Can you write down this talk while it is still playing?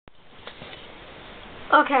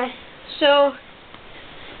Okay, so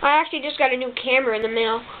I actually just got a new camera in the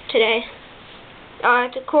mail today.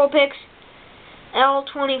 It's a Coolpix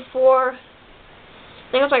L24. I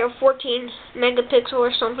think it's like a 14 megapixel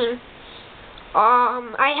or something.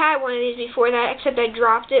 I had one of these before that, except I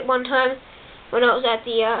dropped it one time when I was at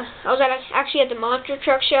the actually at the Monster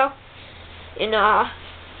Truck Show in the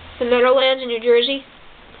Meadowlands in New Jersey,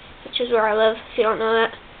 which is where I live, if you don't know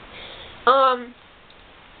that.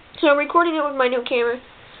 So I'm recording it with my new camera,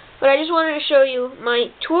 but I just wanted to show you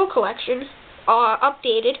my tool collection,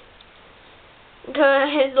 updated,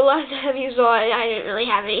 because the last time you saw it, I didn't really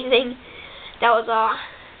have anything that was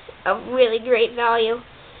a really great value,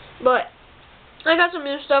 but I got some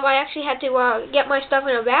new stuff. I actually had to get my stuff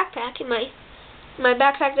in a backpack, in my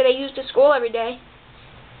backpack that I use to school every day,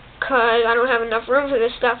 because I don't have enough room for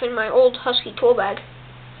this stuff in my old Husky tool bag.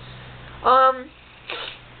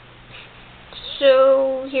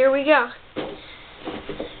 So here we go.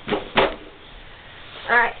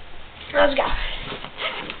 Alright, let's go.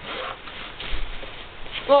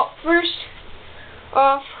 Well, first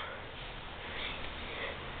off,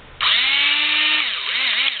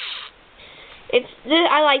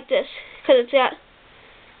 I like this because it's got,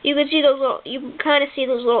 you can see those little, you can kind of see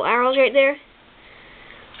those little arrows right there.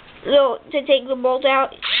 So to take the bolt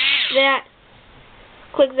out,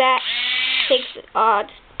 click that,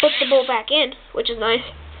 puts the bolt back in, which is nice.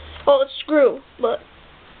 Well, it's screw, but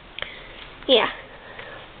yeah.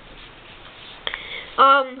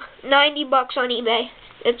 $90 on eBay.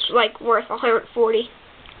 It's like worth 140.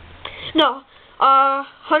 No,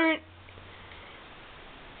 100.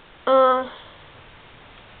 I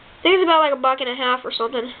think it's about like $1.50 or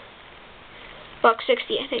something.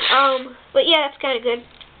 $1.60, I think. But yeah, that's kind of good.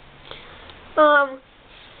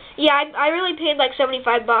 Yeah, I really paid like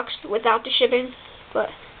 $75 without the shipping, but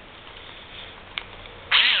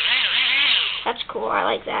that's cool. I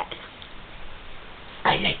like that.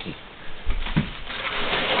 I like it.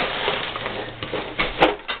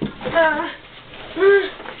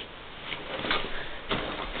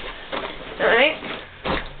 Alright.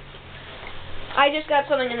 I just got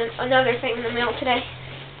something another thing in the mail today.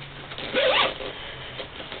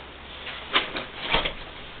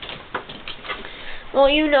 Well,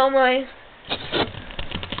 you know my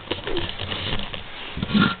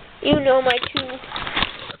two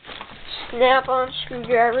Snap-on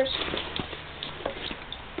screwdrivers.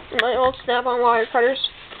 My old Snap-on wire cutters.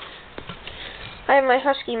 I have my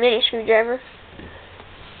Husky mini screwdriver.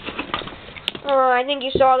 I think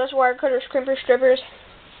you saw this wire cutters, crimper strippers.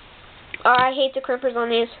 I hate the crimpers on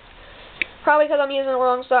these. Probably because I'm using the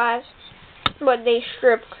wrong size. But they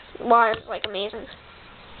strip wires like amazing.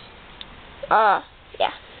 Yeah.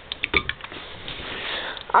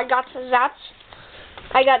 I got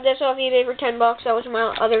this off eBay for $10. That was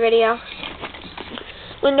my other video.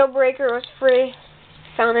 Window breaker was free.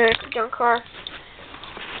 Found it at the junk car.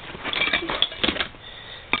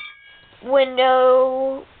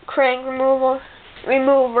 Window crank remover.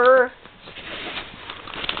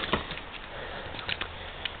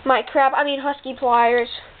 Husky pliers.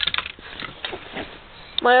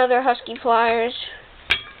 My other Husky pliers.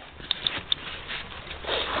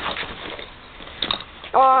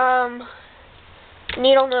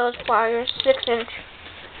 Needle nose pliers, 6-inch.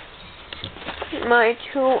 My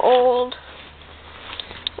two old,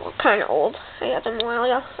 well, kind of old, I got them a while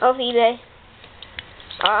ago, off eBay.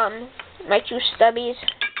 My two stubbies.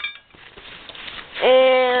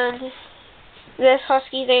 And this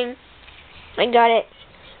Husky thing, I got it,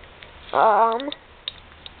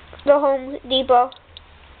 the Home Depot.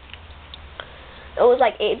 It was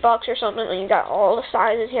like $8 or something, and you got all the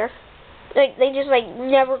sizes here. Like, they just, like,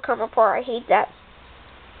 never come apart. I hate that.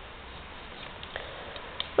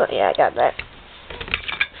 But, yeah, I got that.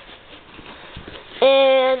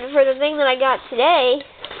 And for the thing that I got today,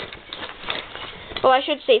 well, I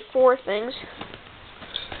should say 4 things.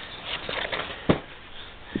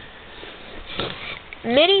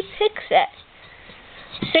 Mini pick set.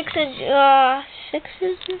 6-inch, 6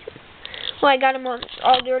 inches? Well, I got them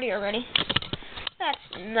all dirty already. That's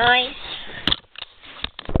nice.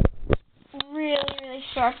 Really, really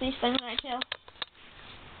sharp, these things right here.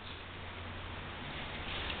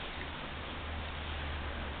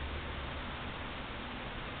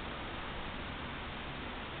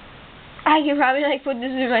 I could probably like put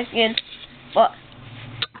this in my skin, but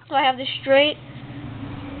so I have the straight,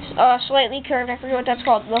 slightly curved. I forget what that's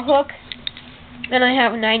called. The hook. Then I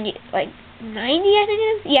have 90, like 90, I think it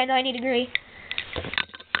is. Yeah, 90 degree.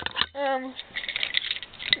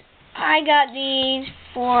 I got these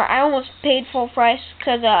for, I almost paid full price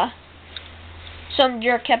because some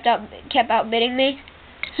jerk kept outbidding me.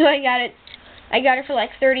 So I got it I got it for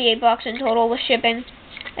like 38 bucks in total with shipping,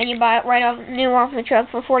 and you buy it right off new off the truck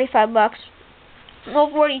for 45 bucks. Well,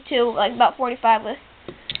 42, like about 45 with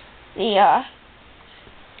the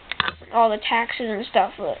all the taxes and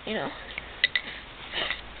stuff, but you know.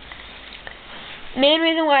 Main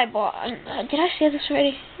reason why I bought, did I say this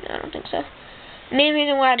already? No, I don't think so. Main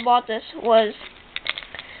reason why I bought this was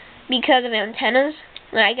because of antennas.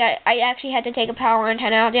 I actually had to take a power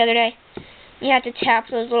antenna out the other day. You had to tap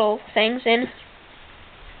those little things in,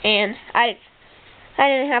 and I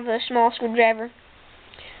didn't have a small screwdriver,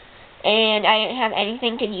 and I didn't have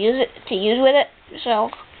anything to use with it, so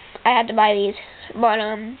I had to buy these. But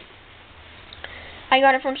I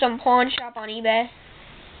got it from some pawn shop on eBay.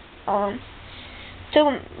 Took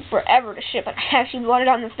them forever to ship it. I actually bought it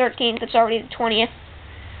on the 13th. It's already the 20th.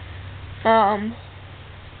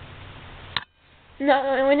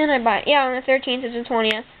 No, when did I buy it? Yeah, on the 13th is the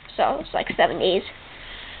 20th. So it's like 7 days.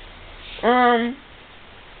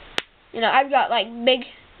 You know, I've got like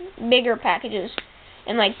bigger packages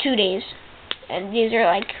in like 2 days, and these are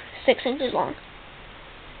like 6 inches long.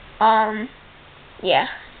 Yeah.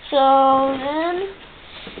 So then,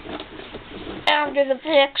 after the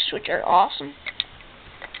pics, which are awesome.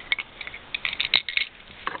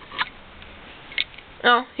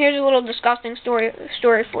 Oh, here's a little disgusting story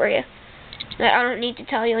for you that I don't need to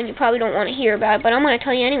tell you, and you probably don't want to hear about it, but I'm going to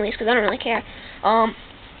tell you anyways because I don't really care. My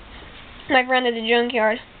friend at the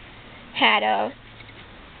junkyard had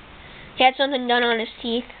something done on his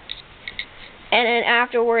teeth, and then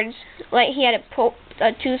afterwards, like he had a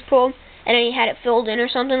tooth pulled, and then he had it filled in or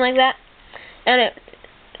something like that, and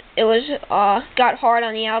it was got hard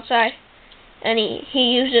on the outside, and he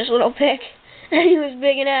used this little pick, and he was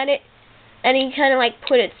bigging at it. And he kind of like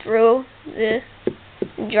put it through the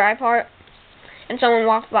dry part, and someone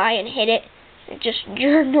walked by and hit it. It just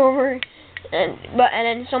jerked over, and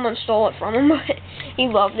then someone stole it from him. But he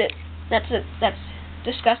loved it. That's a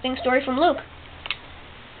disgusting story from Luke.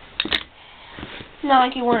 Not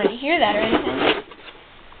like you wanted to hear that or anything.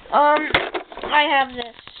 I have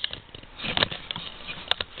this.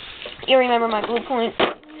 You remember my blue point?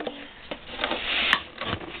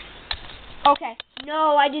 Okay.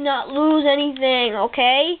 No, I did not lose anything,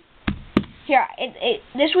 okay? Here,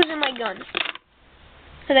 this was in my gun.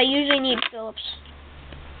 Because I usually need Phillips.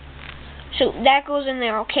 So, that goes in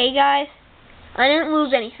there, okay, guys? I didn't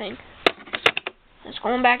lose anything. It's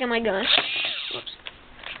going back in my gun. Whoops.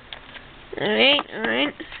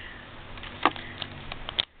 Alright.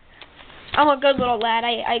 I'm a good little lad.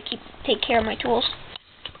 I take care of my tools.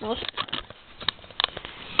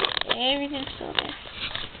 Everything's still there.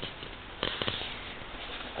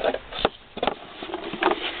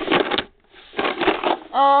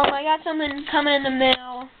 I got something coming in the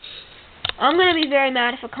mail. I'm gonna be very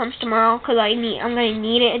mad if it comes tomorrow, cause I'm gonna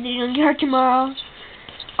need it at the junkyard tomorrow.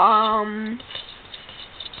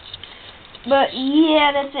 But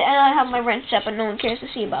yeah, that's it. And I have my wrench set, but no one cares to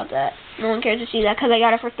see about that. No one cares to see that, cause I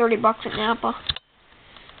got it for 30 bucks at Napa.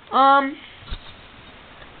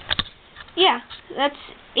 Yeah, that's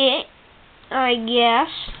it, I guess.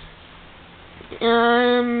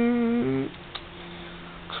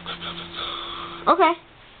 Okay.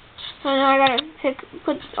 So now I gotta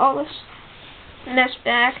put all this mess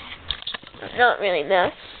back. Not really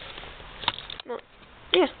mess. No.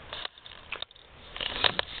 Yeah.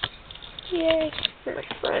 Yay. For my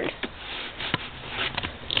friend.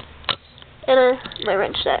 And my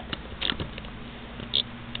wrench set.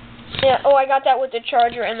 Yeah, oh, I got that with the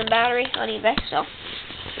charger and the battery on eBay, so.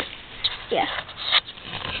 Yeah.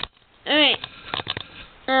 Alright.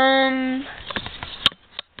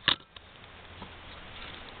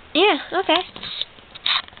 Yeah, okay.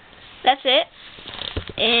 That's it.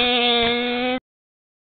 And